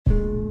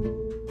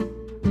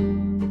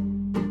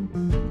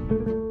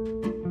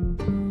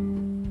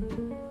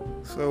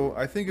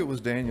I think it was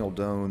Daniel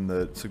Doan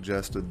that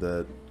suggested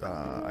that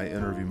I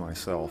interview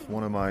myself.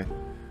 One of my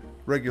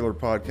regular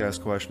podcast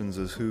questions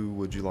is, who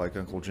would you like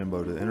Uncle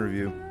Jimbo to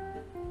interview?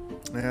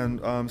 And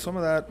some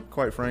of that,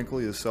 quite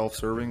frankly, is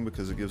self-serving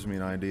because it gives me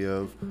an idea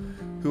of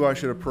who I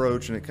should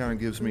approach, and it kind of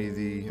gives me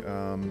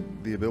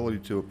the ability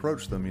to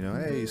approach them. You know,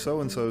 hey,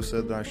 so and so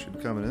said that I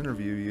should come and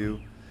interview you,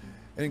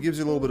 and it gives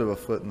you a little bit of a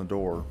foot in the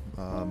door.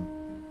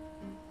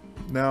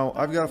 Now,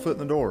 I've got a foot in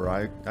the door.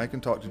 I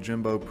can talk to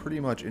Jimbo pretty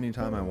much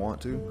anytime I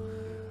want to.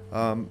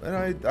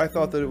 And I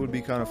thought that it would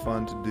be kind of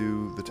fun to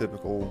do the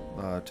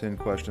typical 10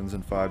 questions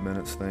in 5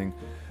 minutes thing.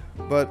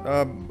 But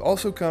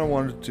also kind of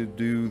wanted to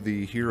do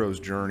the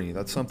hero's journey.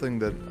 That's something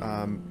that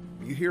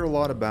you hear a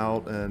lot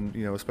about, and,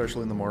 you know,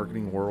 especially in the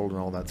marketing world and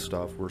all that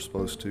stuff, we're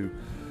supposed to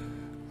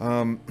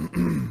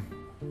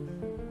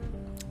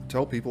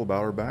tell people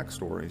about our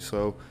backstory.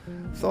 So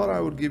thought I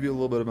would give you a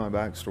little bit of my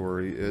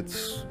backstory.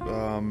 It's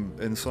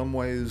in some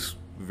ways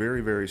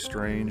very, very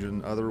strange,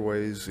 in other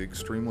ways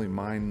extremely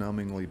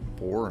mind-numbingly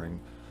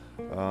boring.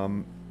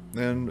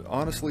 And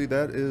honestly,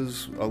 that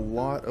is a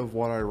lot of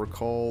what I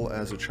recall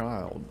as a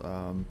child.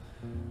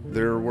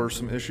 There were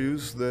some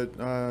issues that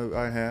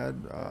I had.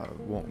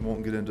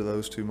 Won't get into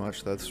those too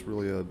much. That's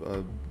really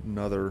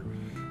another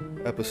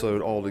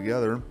episode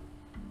altogether.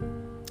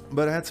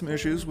 But I had some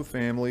issues with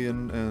family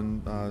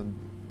and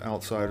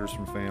outsiders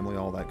from family,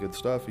 all that good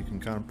stuff. You can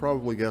kind of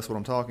probably guess what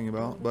I'm talking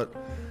about. But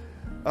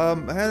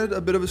I had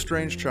a bit of a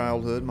strange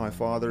childhood. My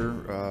father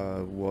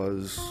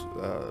was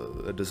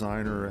a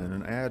designer and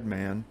an ad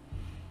man,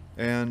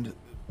 and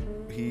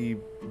he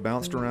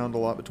bounced around a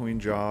lot between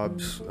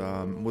jobs.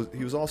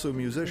 He was also a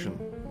musician,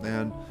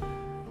 and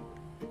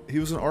he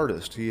was an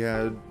artist. He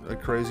had a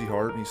crazy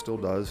heart, and he still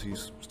does.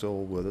 He's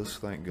still with us,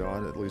 thank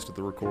God, at least at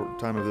the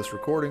time of this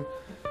recording.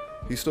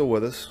 He's still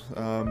with us,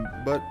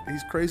 but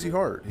he's crazy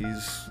heart.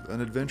 He's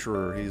an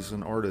adventurer. He's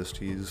an artist.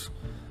 He's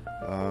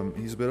a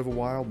bit of a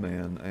wild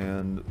man,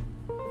 and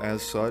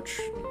as such,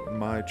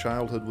 my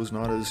childhood was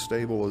not as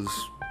stable as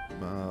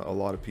a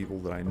lot of people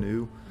that I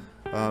knew,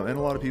 and a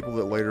lot of people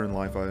that later in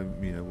life I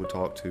would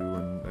talk to,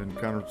 and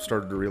kind of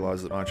started to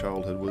realize that my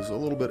childhood was a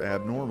little bit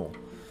abnormal.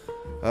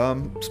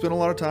 Spent a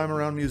lot of time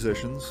around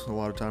musicians, a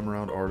lot of time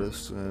around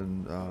artists,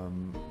 and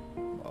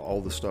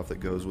all the stuff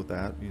that goes with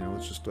that. You know,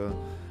 it's just a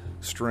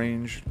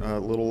strange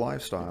little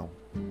lifestyle.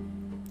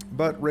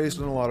 But raised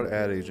in a lot of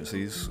ad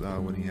agencies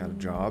when he had a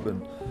job,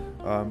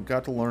 and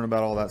got to learn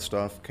about all that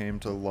stuff, came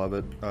to love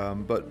it.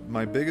 But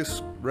my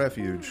biggest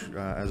refuge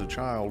as a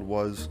child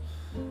was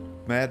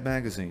Mad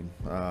Magazine.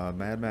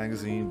 Mad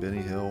Magazine,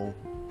 Benny Hill,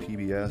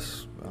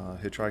 PBS,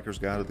 Hitchhiker's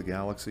Guide to the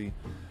Galaxy,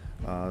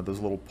 those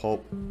little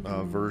pulp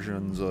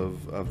versions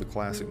of the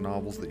classic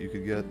novels that you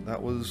could get.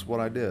 That was what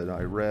I did.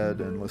 I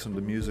read and listened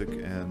to music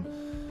and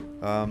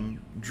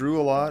drew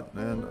a lot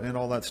and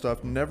all that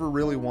stuff. Never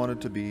really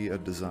wanted to be a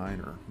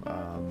designer.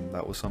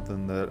 That was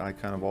something that I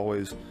kind of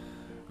always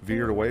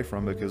veered away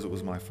from because it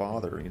was my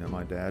father. You know,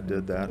 my dad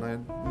did that,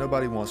 and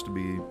nobody wants to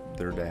be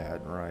their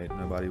dad, right?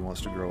 Nobody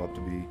wants to grow up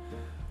to be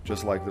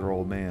just like their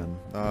old man,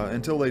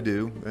 until they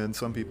do, and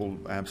some people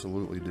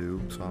absolutely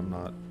do. So I'm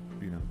not,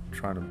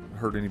 trying to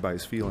hurt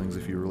anybody's feelings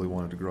if you really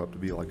wanted to grow up to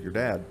be like your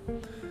dad.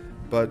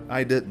 But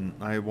I didn't.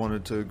 I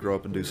wanted to grow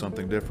up and do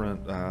something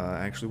different.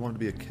 I actually wanted to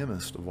be a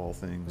chemist, of all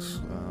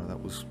things.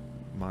 That was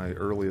my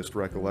earliest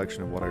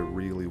recollection of what I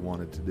really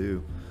wanted to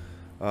do.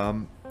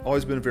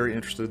 Always been very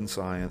interested in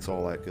science,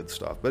 all that good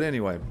stuff. But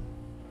anyway,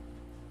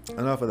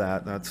 enough of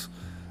that.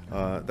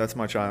 That's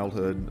my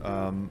childhood.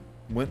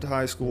 Went to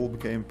high school,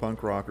 became a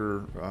punk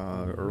rocker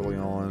early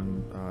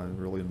on,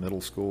 really in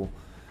middle school,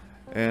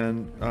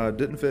 and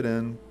didn't fit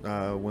in.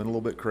 Went a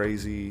little bit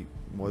crazy.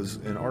 Was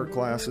in art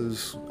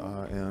classes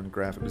and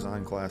graphic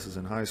design classes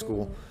in high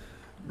school.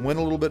 Went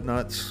a little bit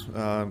nuts.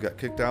 Got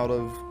kicked out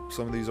of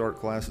some of these art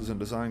classes and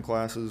design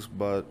classes,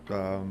 but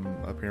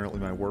apparently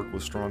my work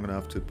was strong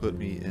enough to put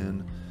me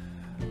in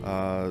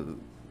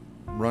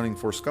running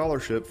for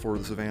scholarship for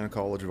the Savannah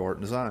College of Art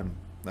and Design.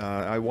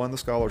 I won the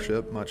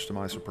scholarship, much to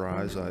my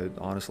surprise. I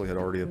honestly had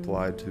already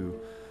applied to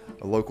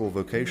a local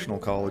vocational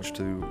college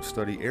to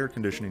study air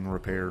conditioning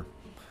repair.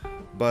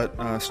 But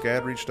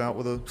SCAD reached out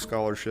with a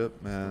scholarship,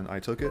 and I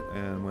took it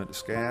and went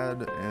to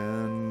SCAD,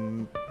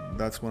 and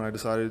that's when I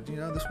decided,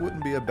 this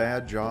wouldn't be a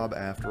bad job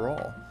after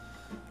all.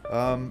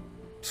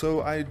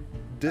 So I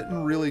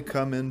didn't really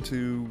come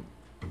into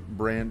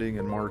branding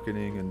and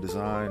marketing and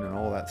design and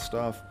all that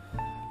stuff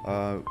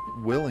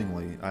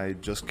willingly. I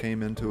just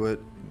came into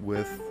it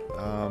with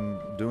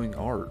doing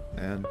art,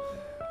 and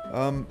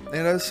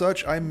as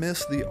such, I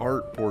miss the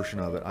art portion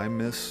of it. I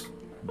miss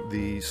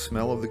the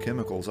smell of the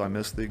chemicals. I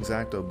miss the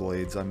X-Acto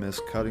blades. I miss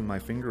cutting my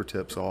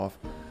fingertips off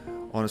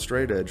on a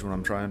straight edge when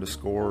I'm trying to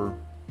score,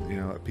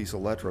 a piece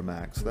of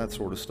Letramax, that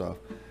sort of stuff.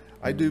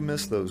 I do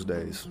miss those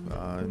days,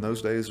 and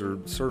those days are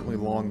certainly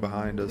long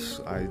behind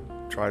us. I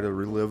try to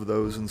relive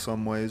those in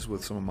some ways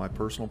with some of my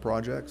personal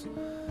projects,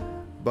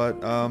 but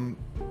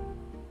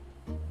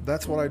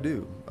that's what I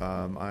do.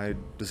 I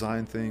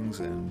design things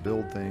and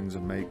build things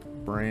and make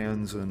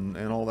brands and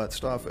all that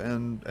stuff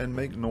and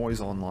make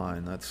noise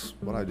online. That's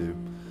what I do.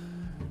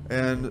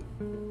 And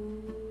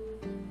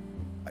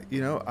you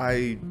know,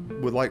 I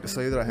would like to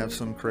say that I have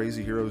some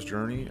crazy hero's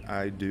journey.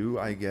 I do,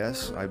 I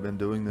guess. I've been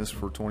doing this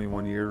for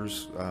 21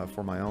 years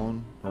for my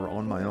own, or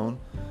on my own.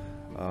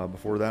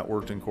 Before that,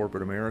 worked in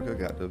corporate America.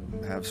 Got to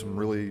have some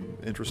really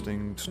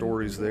interesting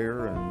stories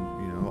there,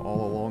 and you know,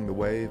 all along the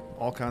way,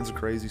 all kinds of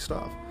crazy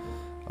stuff.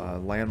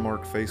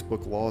 Landmark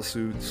Facebook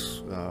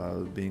lawsuits,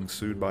 being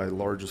sued by the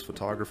largest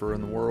photographer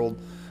in the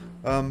world.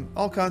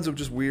 All kinds of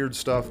just weird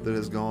stuff that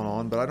has gone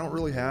on, but I don't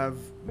really have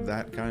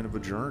that kind of a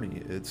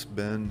journey. It's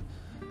been,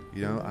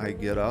 you know, I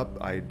get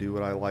up, I do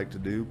what I like to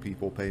do,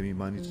 people pay me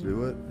money to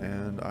do it,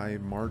 and I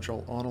march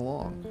on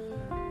along.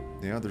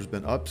 Yeah, there's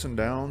been ups and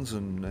downs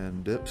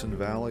and dips and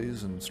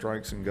valleys and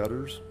strikes and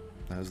gutters,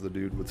 as the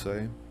dude would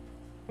say.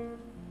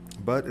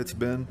 But it's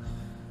been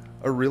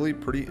a really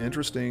pretty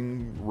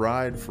interesting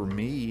ride for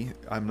me.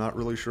 I'm not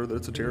really sure that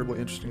it's a terribly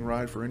interesting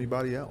ride for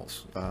anybody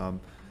else.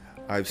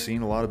 I've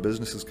seen a lot of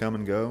businesses come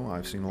and go.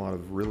 I've seen a lot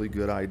of really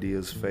good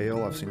ideas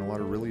fail. I've seen a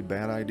lot of really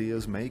bad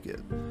ideas make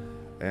it.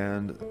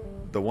 And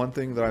the one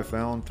thing that I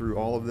found through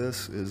all of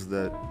this is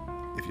that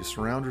if you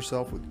surround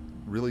yourself with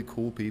really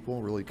cool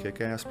people, really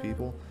kick-ass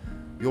people,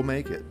 you'll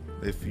make it.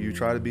 If you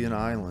try to be an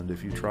island,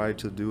 if you try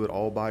to do it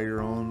all by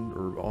your own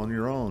or on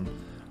your own,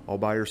 all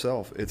by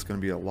yourself, it's going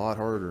to be a lot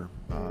harder.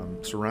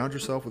 Surround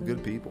yourself with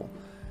good people.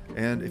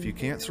 And if you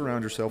can't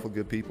surround yourself with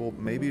good people,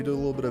 maybe do a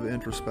little bit of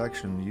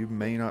introspection. You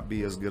may not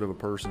be as good of a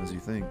person as you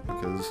think,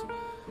 because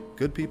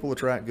good people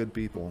attract good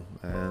people.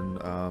 And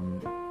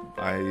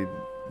I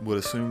would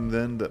assume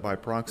then that by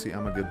proxy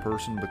I'm a good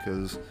person,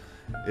 because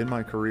in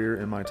my career,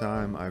 in my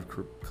time, I've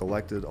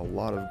collected a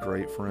lot of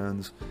great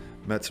friends,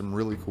 met some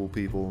really cool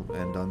people,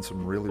 and done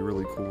some really,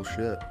 really cool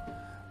shit.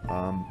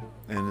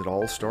 And it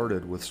all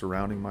started with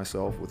surrounding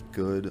myself with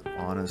good,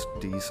 honest,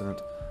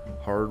 decent,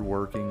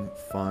 hardworking,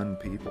 fun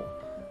people.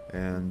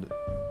 And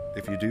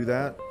if you do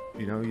that,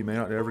 you know, you may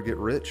not ever get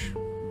rich,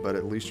 but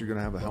at least you're going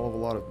to have a hell of a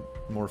lot of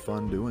more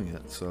fun doing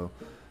it. So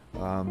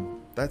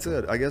that's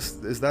it. I guess,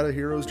 is that a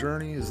hero's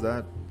journey? Is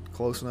that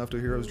close enough to a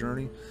hero's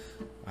journey?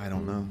 I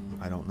don't know.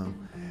 I don't know.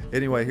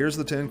 Anyway, here's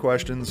the 10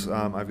 questions.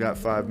 I've got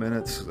 5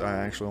 minutes. I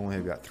actually only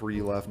have got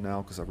 3 left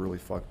now because I've really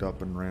fucked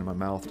up and ran my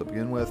mouth to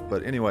begin with.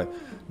 But anyway,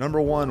 number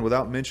 1,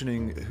 without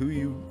mentioning who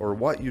you or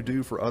what you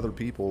do for other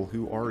people,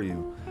 who are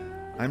you?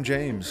 I'm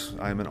James.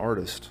 I'm an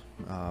artist.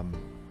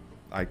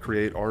 I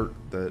create art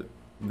that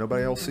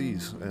nobody else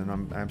sees, and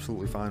I'm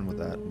absolutely fine with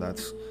that.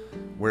 That's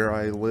where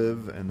I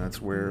live, and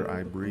that's where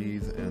I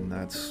breathe, and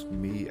that's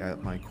me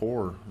at my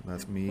core.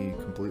 That's me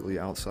completely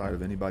outside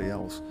of anybody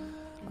else.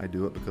 I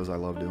do it because I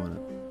love doing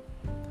it.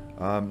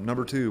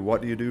 Number 2,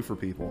 what do you do for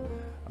people?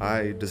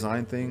 I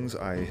design things.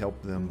 I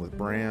help them with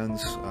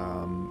brands,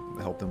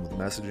 help them with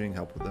messaging,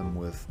 help them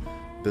with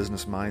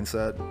business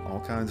mindset, all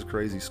kinds of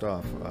crazy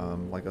stuff.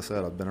 Like I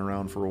said, I've been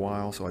around for a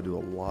while, so I do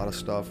a lot of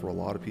stuff for a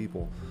lot of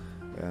people,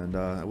 and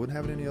I wouldn't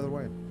have it any other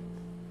way.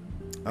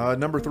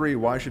 Number 3,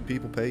 why should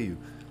people pay you?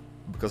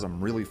 Because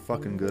I'm really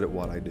fucking good at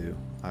what I do.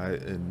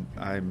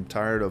 I'm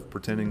tired of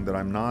pretending that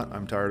I'm not.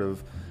 I'm tired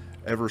of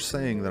ever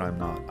saying that I'm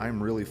not.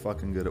 I'm really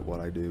fucking good at what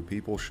I do.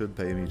 People should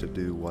pay me to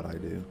do what I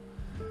do.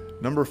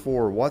 Number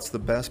 4, what's the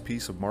best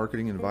piece of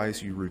marketing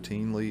advice you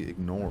routinely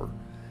ignore?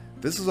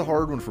 This is a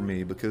hard one for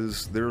me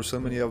because there are so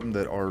many of them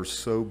that are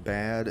so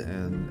bad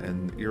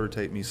and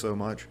irritate me so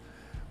much.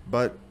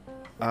 But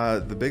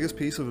the biggest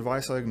piece of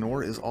advice I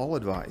ignore is all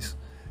advice.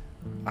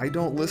 I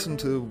don't listen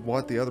to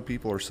what the other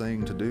people are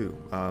saying to do.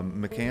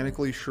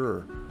 Mechanically,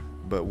 sure.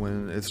 But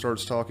when it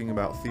starts talking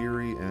about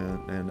theory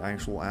and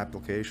actual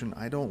application,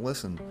 I don't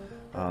listen.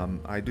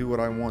 I do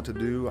what I want to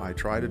do. I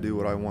try to do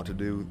what I want to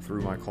do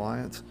through my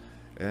clients,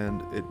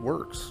 and it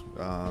works.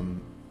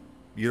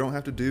 You don't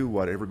have to do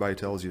what everybody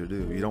tells you to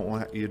do.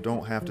 You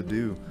don't have to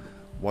do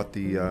what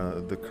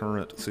the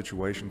current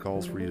situation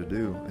calls for you to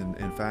do. And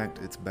in fact,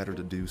 it's better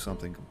to do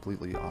something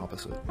completely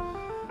opposite.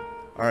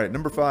 All right,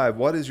 number 5,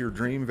 what is your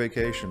dream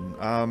vacation?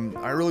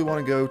 I really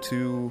want to go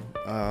to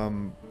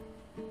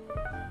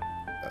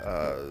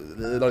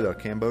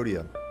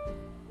Cambodia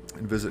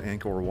and visit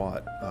Angkor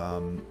Wat.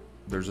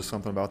 There's just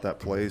something about that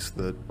place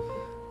that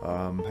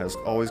has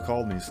always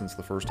called me since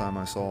the first time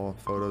I saw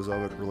photos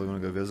of it. Really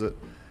want to go visit.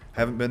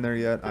 Haven't been there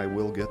yet. I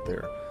will get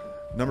there.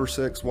 Number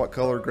 6, what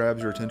color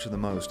grabs your attention the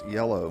most?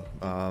 Yellow.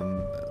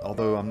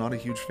 Although I'm not a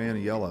huge fan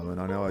of yellow,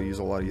 and I know I use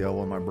a lot of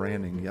yellow in my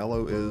branding,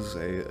 yellow is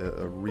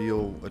a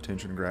real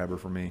attention grabber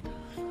for me.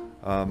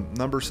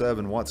 Number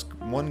 7, what's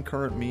one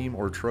current meme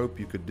or trope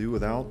you could do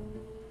without?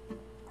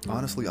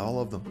 Honestly, all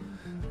of them.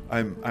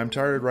 I'm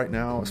tired right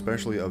now,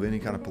 especially of any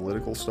kind of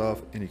political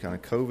stuff, any kind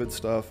of COVID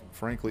stuff,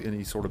 frankly,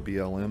 any sort of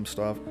BLM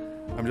stuff.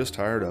 I'm just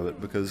tired of it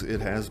because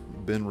it has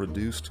been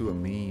reduced to a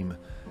meme.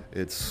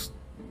 It's,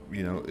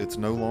 you know, it's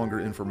no longer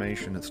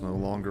information. It's no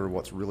longer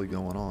what's really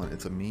going on.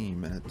 It's a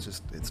meme, and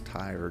it's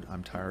tired.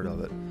 I'm tired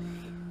of it.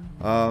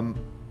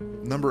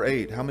 Number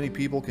 8, how many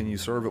people can you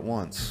serve at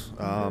once?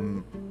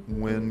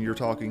 When you're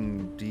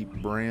talking deep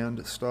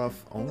brand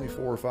stuff, only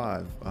 4 or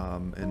 5,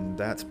 and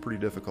that's pretty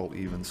difficult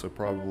even, so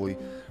probably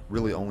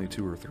really only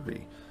 2 or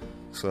 3.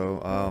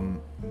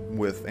 So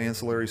with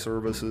ancillary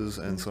services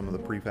and some of the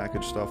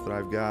prepackaged stuff that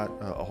I've got,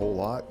 a whole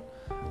lot.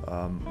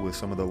 With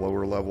some of the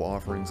lower level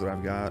offerings that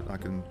I've got, I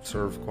can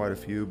serve quite a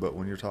few, but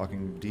when you're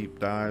talking deep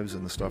dives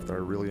and the stuff that I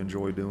really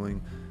enjoy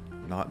doing,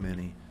 not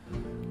many.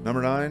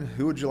 Number 9,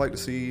 who would you like to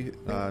see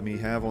me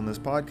have on this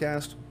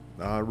podcast?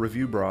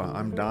 Review Bra.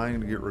 I'm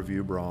dying to get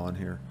Review Bra on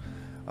here.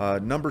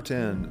 Number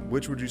 10,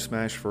 which would you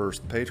smash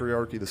first, the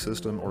patriarchy, the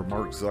system, or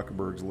Mark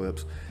Zuckerberg's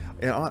lips?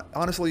 And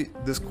honestly,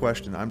 this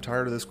question, I'm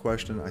tired of this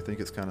question. I think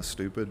it's kind of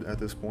stupid at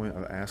this point.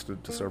 I've asked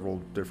it to several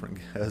different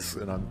guests,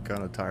 and I'm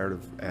kind of tired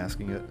of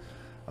asking it.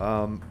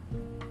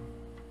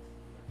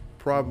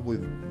 Probably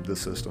the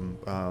system.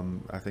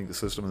 I think the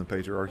system and the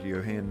patriarchy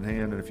go hand in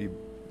hand, and if you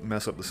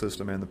mess up the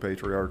system and the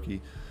patriarchy,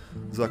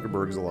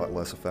 Zuckerberg is a lot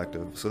less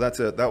effective. So that's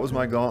it. That was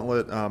my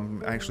gauntlet.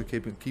 Actually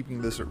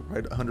keeping this at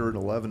right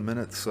 111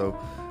 minutes. So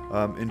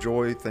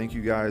enjoy. Thank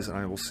you guys, and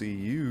I will see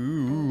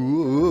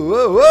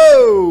you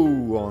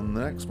on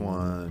the next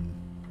one.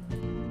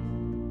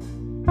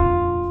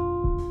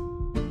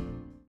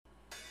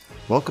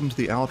 Welcome to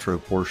the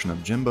outro portion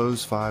of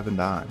Jimbo's Five and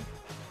Dime.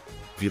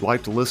 If you'd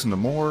like to listen to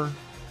more,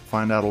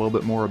 find out a little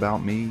bit more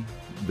about me,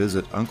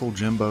 visit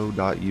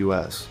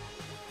UncleJimbo.us.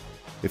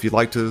 If you'd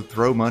like to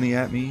throw money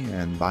at me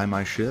and buy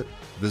my shit,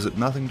 visit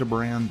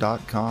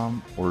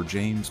nothingtobrand.com or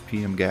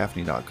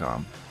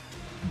jamespmgaffney.com.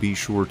 Be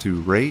sure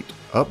to rate,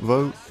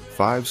 upvote,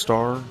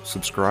 5-star,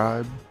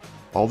 subscribe,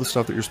 all the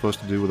stuff that you're supposed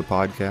to do with a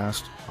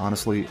podcast.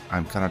 Honestly,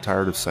 I'm kind of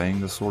tired of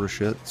saying this sort of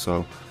shit,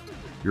 so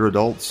you're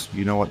adults,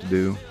 you know what to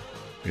do.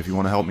 If you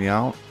want to help me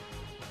out,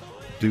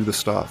 do the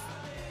stuff.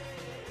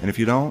 And if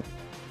you don't,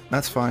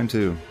 that's fine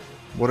too.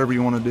 Whatever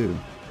you want to do.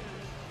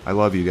 I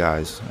love you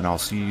guys, and I'll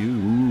see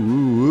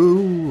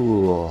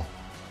you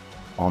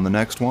on the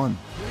next one.